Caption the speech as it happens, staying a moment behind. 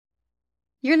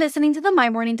You're listening to the My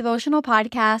Morning Devotional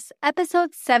Podcast,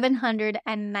 episode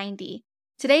 790.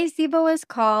 Today's Devo is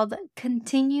called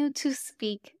Continue to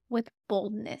Speak with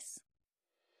Boldness.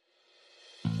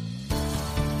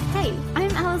 Hey, I'm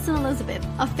Allison Elizabeth,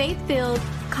 a faith-filled,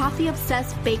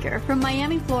 coffee-obsessed baker from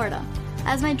Miami, Florida.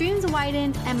 As my dreams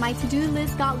widened and my to-do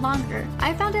list got longer,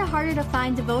 I found it harder to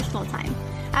find devotional time.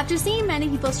 After seeing many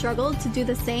people struggle to do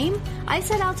the same, I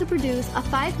set out to produce a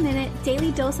 5-minute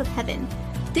daily dose of heaven.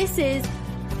 This is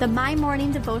the My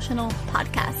Morning Devotional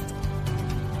Podcast.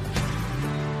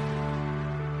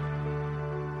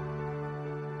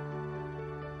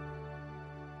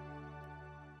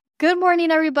 Good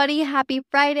morning, everybody. Happy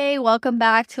Friday. Welcome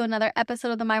back to another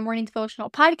episode of the My Morning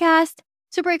Devotional Podcast.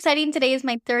 Super exciting. Today is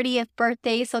my 30th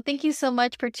birthday, so thank you so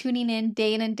much for tuning in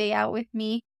and day out with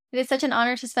me. It is such an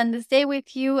honor to spend this day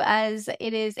with you, as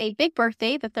it is a big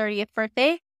birthday, the 30th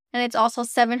birthday, and it's also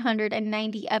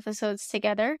 790 episodes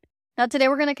together. Now, today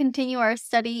we're going to continue our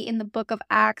study in the book of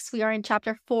Acts. We are in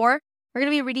chapter 4. We're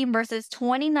going to be reading verses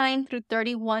 29 through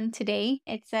 31 today.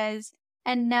 It says,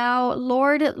 "And now,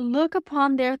 Lord, look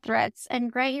upon their threats and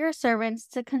grant your servants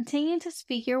to continue to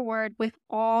speak your word with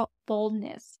all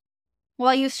boldness.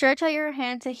 While you stretch out your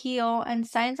hand to heal and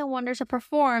signs and wonders are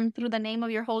performed through the name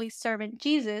of your holy servant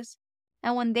Jesus."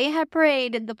 And when they had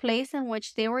prayed, the place in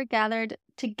which they were gathered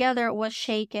together was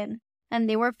shaken, and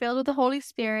they were filled with the Holy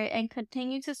Spirit and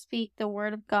continued to speak the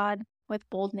word of God with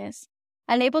boldness.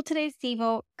 I labeled today's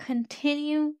Devo,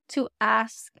 Continue to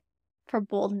Ask for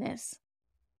Boldness.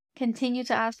 Continue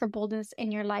to ask for boldness in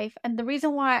your life. And the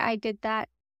reason why I did that,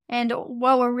 and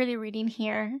what we're really reading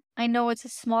here, I know it's a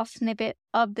small snippet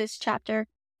of this chapter,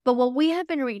 but what we have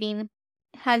been reading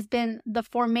has been the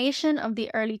formation of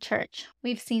the early church.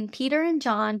 We've seen Peter and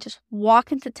John just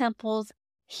walk into temples,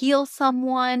 heal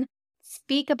someone,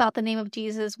 speak about the name of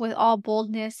Jesus with all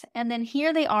boldness, and then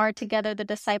here they are together, the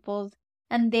disciples,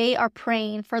 and they are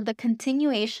praying for the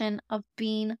continuation of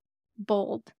being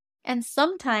bold. And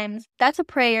sometimes that's a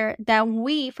prayer that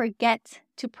we forget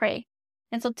to pray.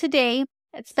 And so today,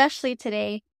 especially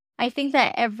today, I think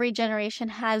that every generation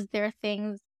has their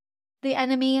things. The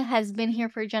enemy has been here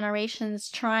for generations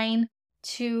trying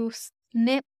to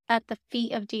snip at the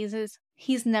feet of Jesus.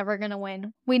 He's never going to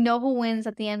win. We know who wins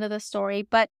at the end of the story,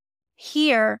 but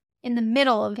here in the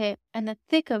middle of it and the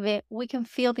thick of it, we can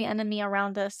feel the enemy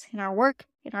around us in our work,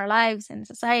 in our lives, in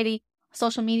society,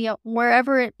 social media,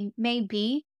 wherever it may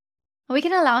be. We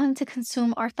can allow him to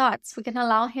consume our thoughts. We can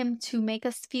allow him to make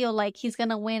us feel like he's going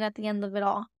to win at the end of it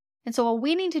all. And so what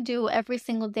we need to do every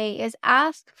single day is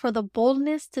ask for the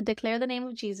boldness to declare the name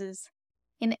of Jesus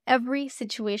in every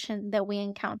situation that we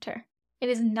encounter. It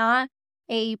is not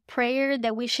a prayer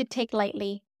that we should take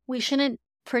lightly. We shouldn't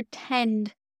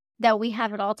pretend that we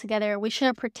have it all together. We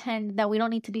shouldn't pretend that we don't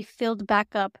need to be filled back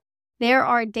up. There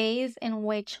are days in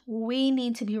which we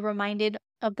need to be reminded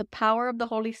of the power of the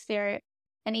Holy Spirit.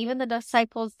 And even the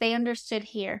disciples, they understood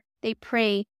here. They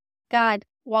pray, God,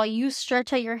 while you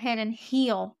stretch out your hand and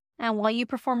heal, and while you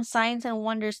perform signs and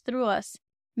wonders through us,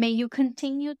 may you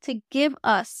continue to give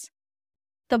us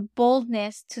the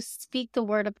boldness to speak the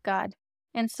word of God.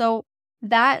 And so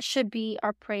that should be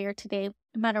our prayer today,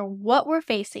 no matter what we're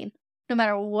facing. No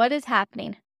matter what is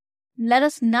happening, let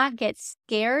us not get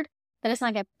scared. Let us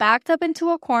not get backed up into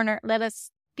a corner. Let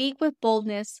us speak with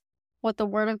boldness what the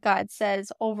word of God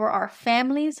says over our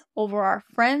families, over our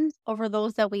friends, over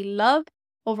those that we love,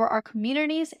 over our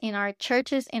communities, in our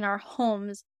churches, in our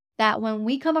homes. That when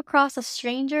we come across a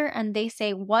stranger and they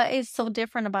say, "What is so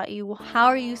different about you? How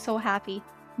are you so happy?"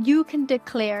 You can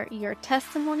declare your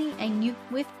testimony, and you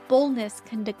with boldness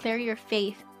can declare your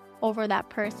faith over that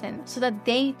person, so that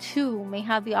they too may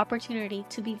have the opportunity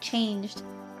to be changed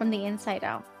from the inside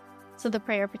out. So the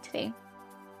prayer for today.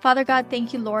 Father God,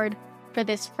 thank you, Lord, for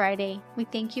this Friday. We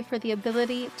thank you for the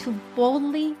ability to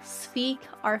boldly speak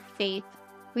our faith.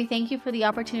 We thank you for the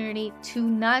opportunity to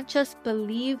not just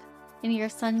believe in your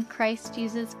Son, Christ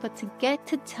Jesus, but to get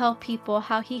to tell people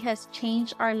how he has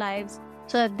changed our lives,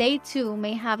 so that they too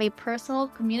may have a personal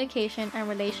communication and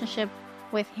relationship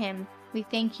with him. We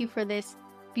thank you for this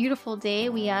beautiful day.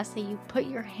 We ask that you put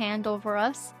your hand over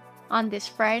us on this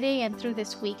Friday and through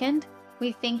this weekend.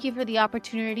 We thank you for the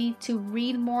opportunity to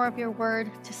read more of your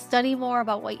word, to study more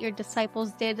about what your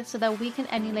disciples did, so that we can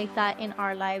emulate that in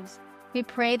our lives. We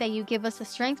pray that you give us the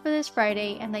strength for this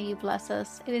Friday and that you bless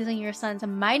us. It is in your Son's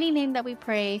mighty name that we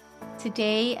pray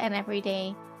today and every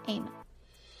day. Amen.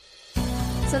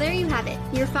 So there you have it,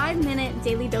 your 5-minute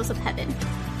daily dose of heaven.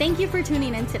 Thank you for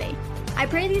tuning in today. I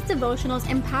pray these devotionals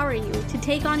empower you to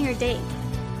take on your day.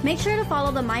 Make sure to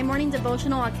follow the My Morning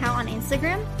Devotional account on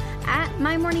Instagram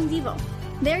 @MyMorningDevo.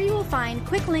 There you will find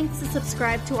quick links to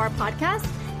subscribe to our podcast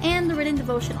and the written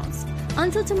devotionals.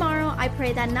 Until tomorrow, I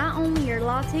pray that not only your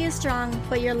latte is strong,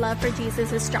 but your love for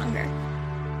Jesus is stronger.